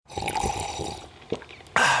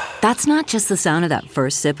That's not just the sound of that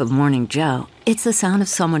first sip of Morning Joe. It's the sound of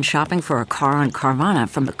someone shopping for a car on Carvana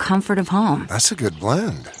from the comfort of home. That's a good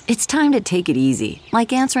blend. It's time to take it easy,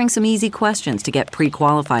 like answering some easy questions to get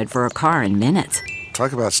pre-qualified for a car in minutes.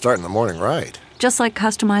 Talk about starting the morning right. Just like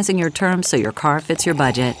customizing your terms so your car fits your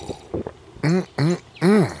budget.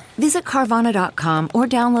 Visit Carvana.com or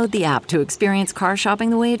download the app to experience car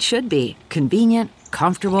shopping the way it should be. Convenient,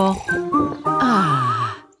 comfortable. Ah.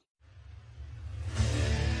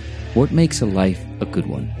 What makes a life a good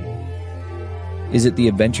one? Is it the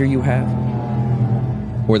adventure you have?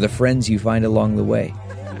 Or the friends you find along the way?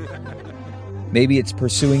 Maybe it's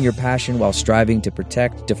pursuing your passion while striving to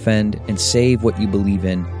protect, defend, and save what you believe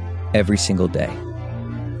in every single day.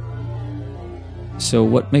 So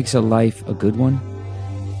what makes a life a good one?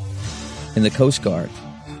 In the Coast Guard,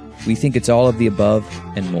 we think it's all of the above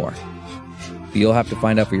and more. But you'll have to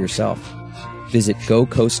find out for yourself. Visit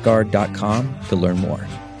gocoastguard.com to learn more.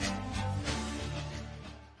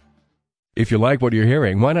 If you like what you're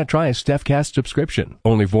hearing, why not try a StephCast subscription?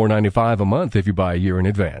 Only $4.95 a month if you buy a year in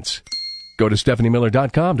advance. Go to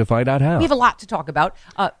StephanieMiller.com to find out how. We have a lot to talk about.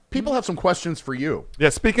 People have some questions for you. Yeah,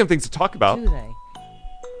 speaking of things to talk about. Do they?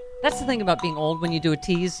 That's the thing about being old. When you do a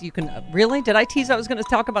tease, you can... really? Did I tease I was going to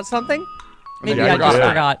talk about something? Maybe Yeah, I just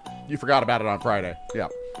forgot. You forgot about it on Friday. Yeah.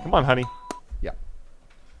 Come on, honey. Yeah.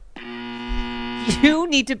 You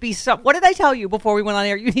need to be what did I tell you before we went on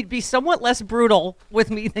air? You need to be somewhat less brutal with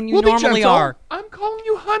me than you We'll be normally gentle. are. I'm calling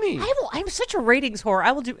you honey. I'm such a ratings whore.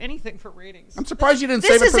 I will do anything for ratings. I'm surprised you didn't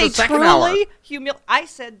save it for the second hour. This is a truly I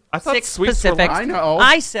said I thought 6 sweets were Pacific. I know.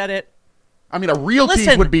 I said it. I mean, a real Listen,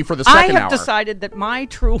 tease would be for the second hour. I have decided that my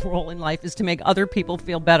true role in life is to make other people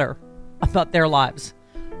feel better about their lives.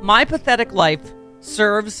 My pathetic life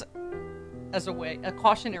serves as a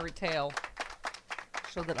cautionary tale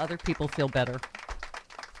so that other people feel better.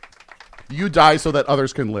 You die so that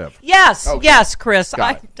others can live. Yes, Okay. Yes, Chris.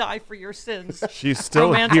 Got I it. die for your sins. She's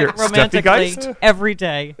still here. Romantically, Steffi every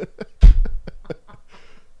day.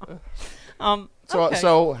 Okay.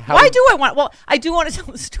 So how why do I want? Well, I do want to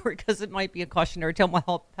tell the story because it might be a cautionary tale. Might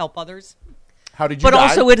help others. How did you But die?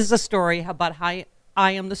 also, it is a story about how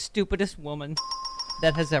I am the stupidest woman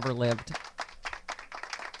that has ever lived.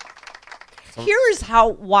 Here is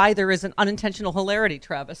why there is an unintentional hilarity,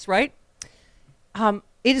 Travis. Right?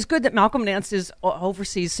 It is good that Malcolm Nance is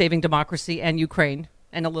overseas saving democracy and Ukraine,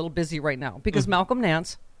 and a little busy right now because Malcolm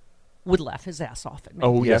Nance would laugh his ass off at me.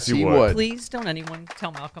 Oh, yes, he he would. would. Please don't anyone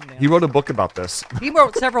tell Malcolm Nance. He wrote a book about this. He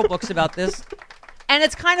wrote several books about this. And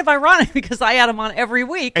it's kind of ironic because I had him on every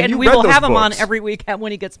week, And and you we read will those have him on books. every week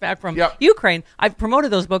when he gets back from Yep. Ukraine. I've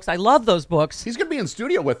promoted those books. I love those books. He's going to be in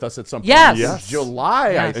studio with us at some point. Yes. Yes. July,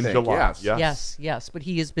 I Yes. think. In July, Yes. yeah. Yes. But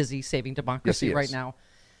he is busy saving democracy Yes, he right is. now,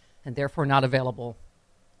 and therefore not available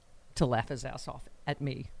to laugh his ass off at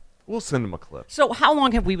me. We'll send him a clip. So how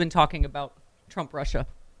long have we been talking about Trump-Russia?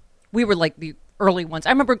 We were like the early ones. I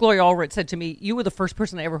remember Gloria Allred said to me, you were the first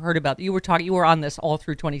person I ever heard about. You were on this all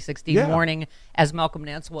through 2016, Yeah. warning, as Malcolm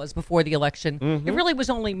Nance was before the election. Mm-hmm. It really was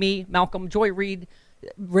only me, Malcolm, Joy Reid,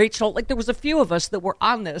 Rachel. Like there was a few of us that were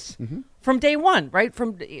on this from day one, right?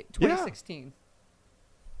 From 2016.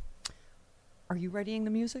 Are you readying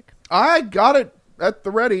the music? I got it at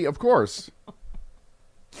the ready, of course.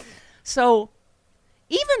 So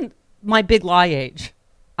even my big lie age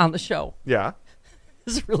on the show Yeah.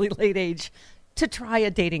 is a really late age to try a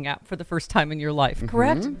dating app for the first time in your life,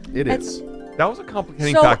 correct? It is. That was a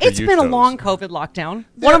complicating So factor it's you been a chose. long COVID lockdown.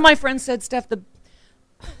 One of my friends said, Steph, the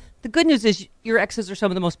good news is your exes are some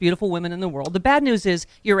of the most beautiful women in the world. The bad news is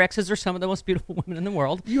your exes are some of the most beautiful women in the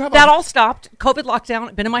world. That all stopped. COVID lockdown.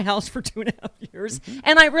 I've been in my house for 2.5 years.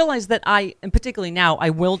 And I realized that and particularly now, I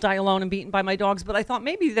will die alone and beaten by my dogs. But I thought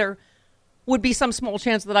maybe there would be some small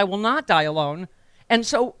chance that I will not die alone. And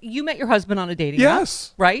so you met your husband on a dating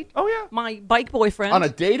Yes. app, right? Oh, yeah. My bike boyfriend. On a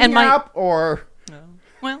dating app or...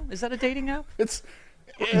 Well, is that a dating app? It's...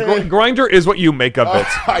 Grinder is what you make of it.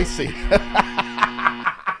 I see.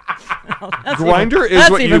 Grinder is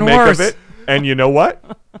that's what you even make worse. of it. And you know what?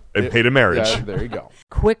 It paid a marriage. Yeah, there you go.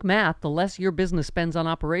 Quick math, the less your business spends on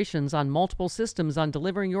operations, on multiple systems, on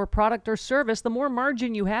delivering your product or service, the more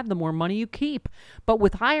margin you have, the more money you keep. But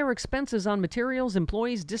with higher expenses on materials,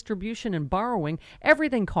 employees, distribution, and borrowing,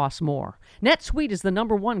 everything costs more. NetSuite is the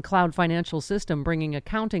 #1 cloud financial system, bringing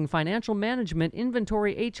accounting, financial management,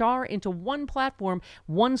 inventory, HR into one platform,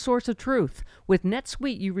 one source of truth. With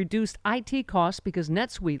NetSuite, you reduce IT costs because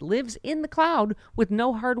NetSuite lives in the cloud with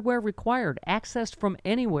no hardware required, accessed from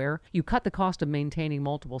anywhere. You cut the cost of maintaining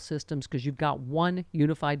running multiple systems because you've got one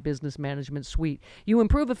unified business management suite. You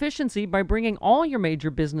improve efficiency by bringing all your major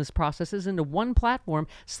business processes into one platform,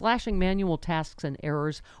 slashing manual tasks and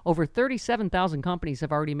errors. Over 37,000 companies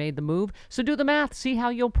have already made the move, so do the math. See how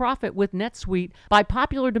you'll profit with NetSuite. By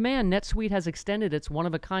popular demand, NetSuite has extended its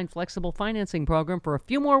one-of-a-kind flexible financing program for a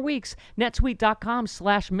few more weeks.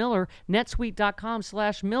 netsuite.com/Miller.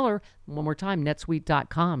 netsuite.com/Miller. One more time,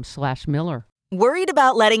 netsuite.com/Miller. Worried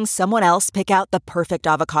about letting someone else pick out the perfect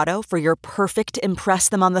avocado for your perfect impress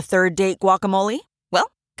them on the third date guacamole? Well,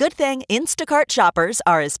 good thing Instacart shoppers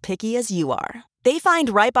are as picky as you are. They find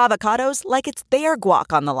ripe avocados like it's their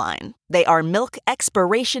guac on the line. They are milk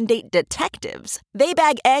expiration date detectives. They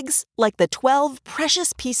bag eggs like the 12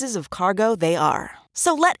 precious pieces of cargo they are.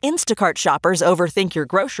 So let Instacart shoppers overthink your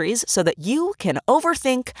groceries so that you can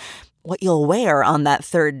overthink what you'll wear on that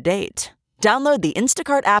third date. Download the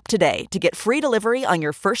Instacart app today to get free delivery on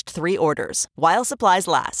your first 3 orders, while supplies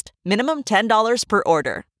last. Minimum $10 per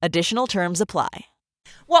order. Additional terms apply.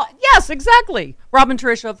 Well, yes, exactly. Robin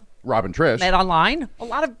Trish Trish. met online. A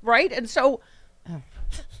lot of, right? And so,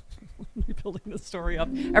 you're building this story up.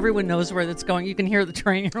 Everyone knows where that's going. You can hear the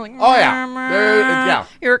train. You're like, Oh, yeah.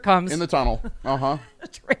 Here it comes. In the tunnel. Uh-huh. The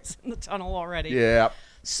train's in the tunnel already. Yeah.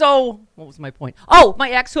 So, what was my point? Oh,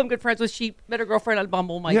 my ex, who I'm good friends with, she met her girlfriend on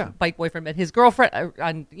Bumble. My bike boyfriend met his girlfriend.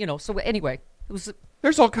 So anyway, it was.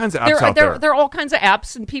 There's all kinds of apps out there. There are all kinds of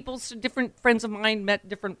apps, and different friends of mine met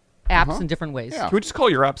different apps in different ways. Yeah. Can we just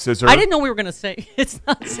call your app Scissor? I didn't know we were going to say it's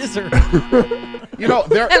not Scissor. You know,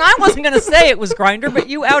 and I wasn't going to say it was Grindr, but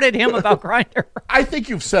you outed him about Grindr. I think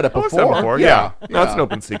you've said it I've before. said it before, yeah. No, it's an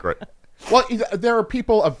open secret. Well, there are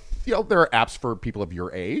people of, there are apps for people of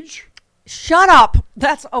your age. Shut up.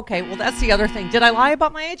 That's okay. Well, that's the other thing. Did I lie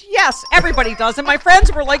about my age? Yes, everybody does. And my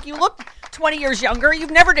friends were like, you look 20 years younger.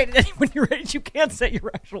 You've never dated anyone your age. You can't say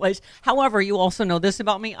your actual age. However, you also know this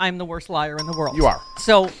about me. I'm the worst liar in the world. You are.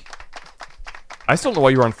 So I still know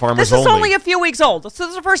why you're on Farmers this is Only. only a few weeks old. So this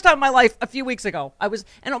is the first time in my life a few weeks ago. And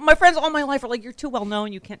my friends all my life are like, you're too well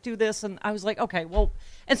known. You can't do this. And I was like, okay, well.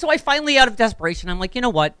 And so I finally, out of desperation, I'm like, you know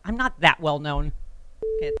what? I'm not that well known.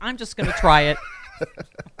 Okay, I'm just going to try it.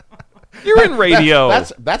 You're in radio.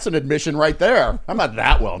 That's an admission right there. I'm not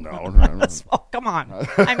that well known. Oh, come on.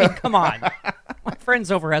 I mean, come on. My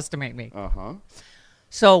friends overestimate me. Uh-huh.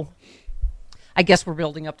 So I guess we're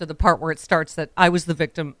building up to the part where it starts that I was the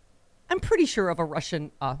victim, I'm pretty sure, of a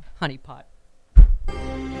Russian honeypot.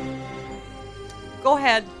 Go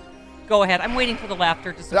ahead. I'm waiting for the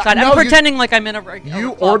laughter to subside. I'm pretending like I'm in a regular You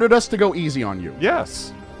club. ordered us to go easy on you.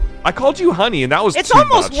 Yes. I called you honey, and that was It's too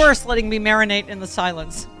almost much. worse letting me marinate in the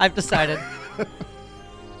silence, I've decided.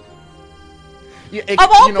 Yeah, Of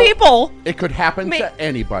all people. It could happen to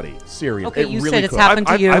anybody. Seriously. Okay, it you really said it's could. happened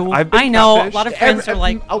to you. I've been I know. catfished. A lot of friends are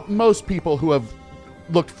like... Most people who have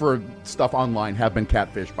looked for stuff online have been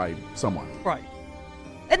catfished by someone. Right.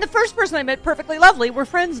 And the first person I met, perfectly lovely, we're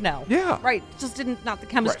friends now. Yeah. Right. Just not the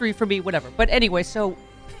chemistry for me, whatever. But anyway, so...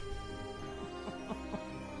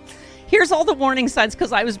 Here's all the warning signs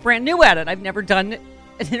because I was brand new at it. I've never done an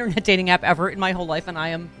internet dating app ever in my whole life, and I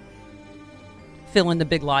am fill in the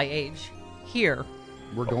big lie age here.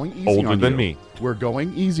 We're going easy on you. Older than me. We're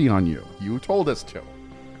going easy on you. You told us to.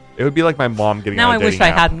 It would be like my mom getting Now on a I wish dating I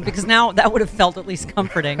app. hadn't, because now that would have felt at least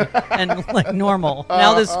comforting and like normal.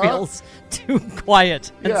 Now this feels too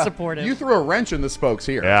quiet and supportive. You threw a wrench in the spokes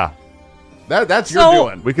here. Yeah. That's So- your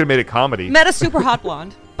doing. We could have made it comedy. Met a super hot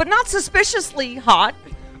blonde, but not suspiciously hot,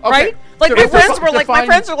 Okay. right? Like Define- my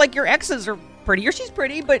friends were like, your exes are pretty, or she's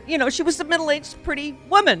pretty, but she was a middle-aged pretty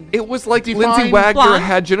woman. It was like Define Lindsay Wagner blonde.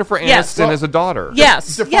 had Jennifer Aniston Yes. as a daughter.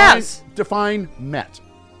 Yes, Define met.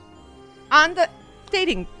 On the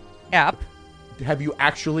dating app. Have you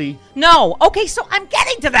actually? No. Okay, so I'm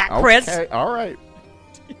getting to that, Chris. Okay, all right.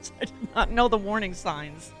 I did not know the warning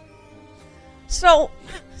signs. So,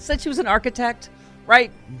 said she was an architect, right?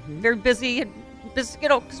 Very busy,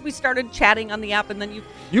 because we started chatting on the app, and then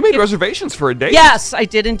You made reservations for a date. Yes, I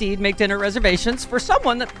did indeed make dinner reservations for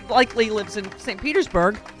someone that likely lives in St.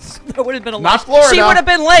 Petersburg. That would have been a Not lot. Florida. She would have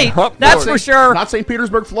been late. Not That's Florida. for sure. Not St.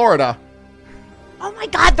 Petersburg, Florida. Oh my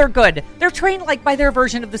God, they're good. They're trained like by their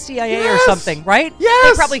version of the CIA or Yes. something, right?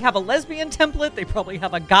 Yes. They probably have a lesbian template. They probably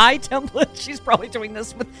have a guy template. She's probably doing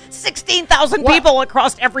this with 16,000 What? people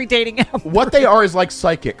across every dating app. What they are is like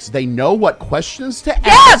psychics. They know what questions to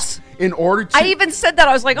Yes! ask in order to. I even said that.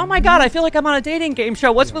 I was like, oh my God, I feel like I'm on a dating game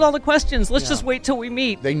show. What's with all the questions? Let's just wait till we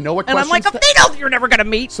meet. They know what And I'm like, questions if they know that you're never going to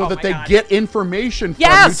meet. so Oh that my they God. get information from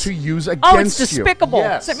Yes. you to use against Oh, it's despicable. you.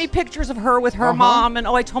 Yes. Sent me pictures of her with her Uh-huh. mom, and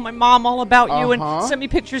I told my mom all about you, and Uh-huh. sent me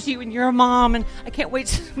pictures of you and your mom, and I can't wait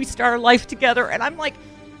till we start our life together. And I'm like,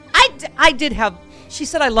 I did have She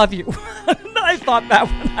said, I love you. I thought that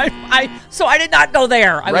one. So I did not go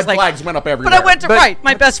there. I Red was like, flags went up everywhere. But I went to,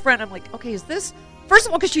 my best friend. I'm like, okay, is this, first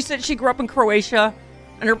of all, because she said she grew up in Croatia,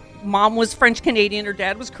 and her mom was French-Canadian, her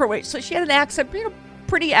dad was Croatian, so she had an accent,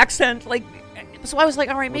 pretty accent, like, so I was like,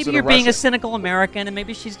 all right, maybe you're being a cynical American, and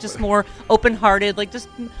maybe she's just more open-hearted, like, just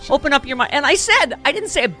open up your mind. And I didn't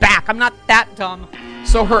say it back, I'm not that dumb.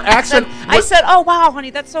 So her accent... I said, oh, wow,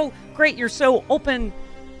 honey, that's so great, you're so open,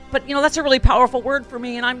 but, that's a really powerful word for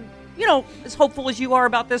me, and I'm, as hopeful as you are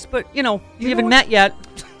about this, but, you haven't met yet.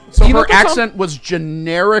 So her accent was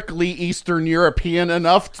generically Eastern European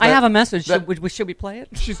enough. I have a message. Should we play it?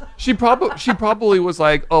 She probably was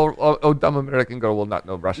like, oh, dumb American girl will not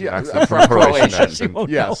know Russian accent from Croatian accent.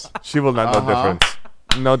 Yes, she will not know difference.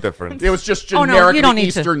 No difference. It was just generically you don't need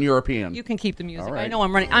Eastern European. You can keep the music. Right. I know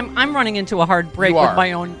I'm running. I'm running into a hard break with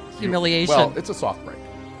my own humiliation. Well, it's a soft break.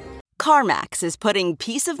 CarMax is putting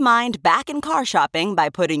peace of mind back in car shopping by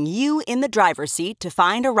putting you in the driver's seat to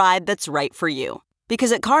find a ride that's right for you.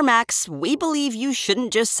 Because at CarMax, we believe you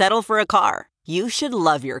shouldn't just settle for a car. You should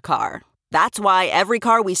love your car. That's why every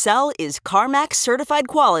car we sell is CarMax certified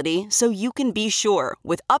quality, so you can be sure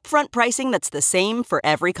with upfront pricing that's the same for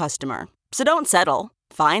every customer. So don't settle.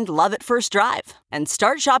 Find love at first drive and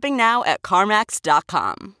start shopping now at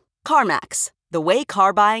CarMax.com. CarMax, the way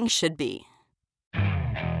car buying should be.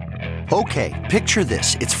 Okay, picture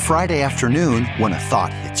this. It's Friday afternoon when a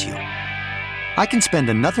thought hits you. I can spend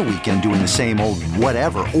another weekend doing the same old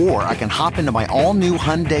whatever, or I can hop into my all-new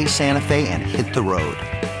Hyundai Santa Fe and hit the road.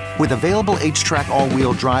 With available H-Track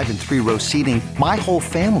all-wheel drive and 3-row seating, my whole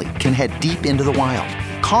family can head deep into the wild.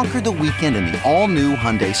 Conquer the weekend in the all-new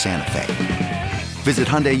Hyundai Santa Fe. Visit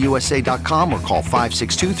HyundaiUSA.com or call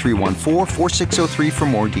 562-314-4603 for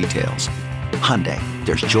more details. Hyundai,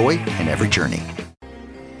 there's joy in every journey.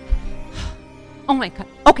 Oh my God.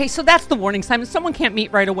 Okay, so that's the warning sign. If someone can't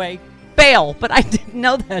meet right away, bail. But I didn't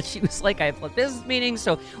know that. She was like, I have a business meeting,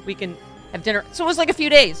 so we can have dinner. So it was like a few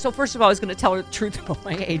days. So first of all, I was going to tell her the truth about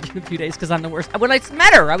my age in a few days because I'm the worst. When I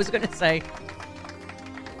met her, I was going to say,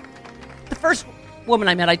 the first woman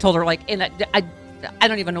I met, I told her, like, and I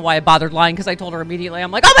don't even know why I bothered lying because I told her immediately.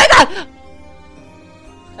 I'm like, oh my God!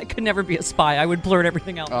 I could never be a spy. I would blurt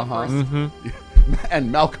everything out first. Mm-hmm.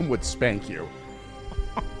 And Malcolm would spank you.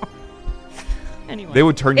 Anyway, they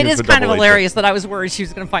would turn you. It is kind of hilarious that I was worried she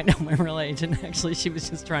was going to find out my real age, and actually she was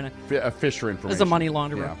just trying to fish her information. As a money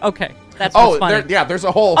launderer. Yeah. Okay, that's what's funny. There's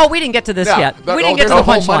a whole. Oh, we didn't get to this yet. We didn't get to the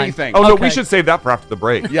whole money punchline thing. Oh no, we should save that for after the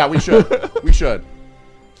break. Yeah, we should. We should.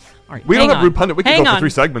 All right, we don't have Rude Pundit. We can go for 3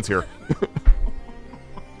 segments here.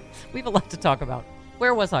 We have a lot to talk about.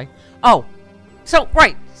 Where was I? I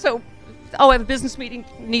have a business meeting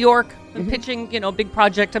in New York. I'm pitching, a big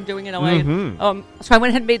project I'm doing in LA. So I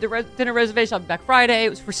went ahead and made the dinner reservation. I'll be back Friday. It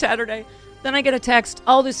was for Saturday. Then I get a text.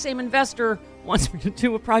 Oh, this same investor wants me to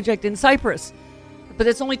do a project in Cyprus. But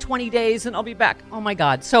it's only 20 days and I'll be back. Oh, my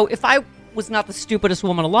God. So if I was not the stupidest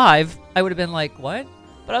woman alive, I would have been like, what?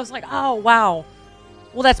 But I was like, oh, wow.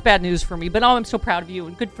 Well, that's bad news for me. But I'm so proud of you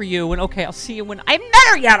and good for you. And okay, I'll see you when I haven't met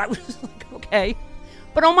her yet. I was like, okay.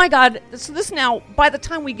 But oh my God, so this now, by the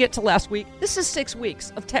time we get to last week, this is 6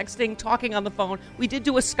 weeks of texting, talking on the phone. We did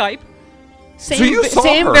do a Skype.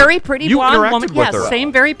 Same very pretty blonde woman. Yes,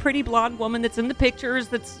 same very pretty blonde woman that's in the pictures.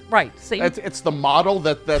 That's right. Same. It's the model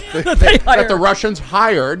that the Russians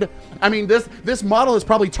hired. I mean, this model has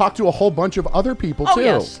probably talked to a whole bunch of other people too.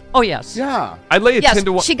 Yes. Oh yes. Yeah. I lay a 10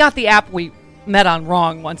 to 1. She got the app we met on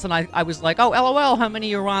wrong once, and I was like, oh, LOL, how many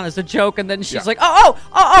you're on as a joke, and then she's like, no,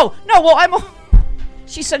 well, I'm.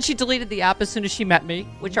 She said she deleted the app as soon as she met me,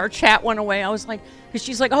 which our chat went away. I was like, because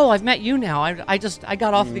she's like, oh, I've met you now. I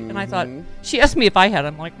got off and I thought, she asked me if I had.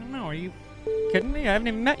 I'm like, no, are you kidding me? I haven't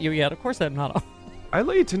even met you yet. Of course I'm not. I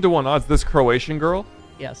lay 10 to 1 odds. This Croatian girl.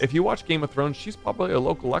 Yes. If you watch Game of Thrones, she's probably a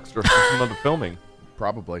local extra from some other filming.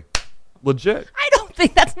 Probably. Legit. I don't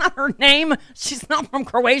think that's not her name. She's not from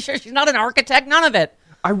Croatia. She's not an architect. None of it.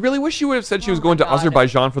 I really wish you would have said she was going to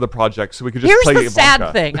Azerbaijan for the project so we could just Here's play the Ivanka.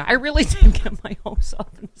 sad thing. I really did get my hopes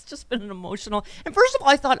up. And it's just been an emotional. And first of all,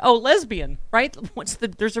 I thought, oh, lesbian, right?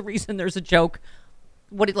 There's a reason there's a joke.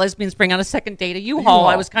 What did lesbians bring on a second date? A U-Haul.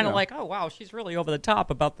 I was kind of like, oh, wow, she's really over the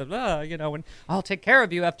top about the, and I'll take care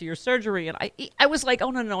of you after your surgery. And I was like,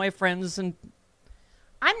 oh, no, I have friends. And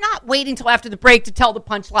I'm not waiting till after the break to tell the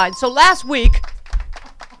punchline. So last week,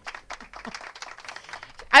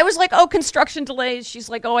 I was like, oh, construction delays. She's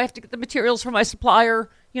like, oh, I have to get the materials from my supplier.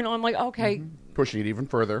 I'm like, okay. Mm-hmm. Pushing it even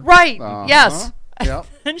further. Right. Yes. Yep.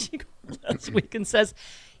 And she goes last week and says,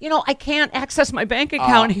 I can't access my bank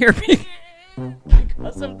account here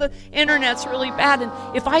because of the internet's really bad. And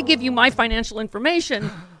if I give you my financial information,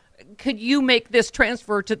 could you make this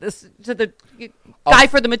transfer to the guy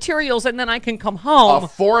for the materials, and then I can come home. A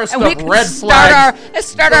forest and of we can red start flags.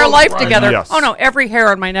 start our life together. Yes. Oh no, every hair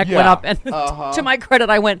on my neck went up, and to my credit,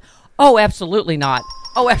 I went, oh, absolutely not.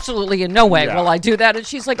 Oh, absolutely in no way will I do that. And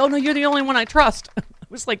she's like, oh no, you're the only one I trust. I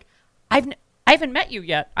was like, I haven't met you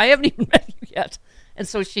yet. I haven't even met you yet. And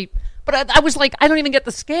so but I was like, I don't even get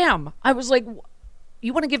the scam. I was like,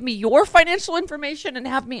 you want to give me your financial information and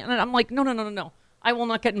have me? And I'm like, no. I will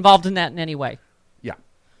not get involved in that in any way. Yeah.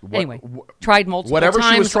 Anyway, tried multiple whatever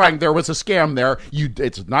times. She was trying, there was a scam there.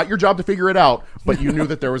 It's not your job to figure it out, but you knew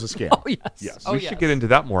that there was a scam. Oh, yes. Yes. We should get into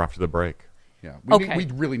that more after the break. Yeah. We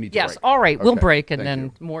really need to Yes, break. all right. We'll Okay, break, and thank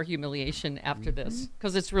then you. more humiliation after this,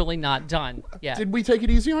 because it's really not done yet. Did we take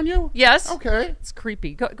it easy on you? Yes. Okay. It's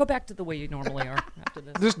creepy. Go back to the way you normally are after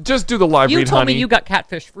this. Just do the live You read, told honey. me you got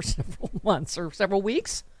catfish for several months or several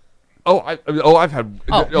weeks. I've had.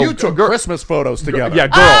 You took Christmas photos together. Yeah,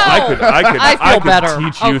 girl. I could I feel better.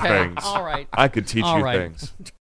 teach you Okay, things. all right. I could teach All you right. things.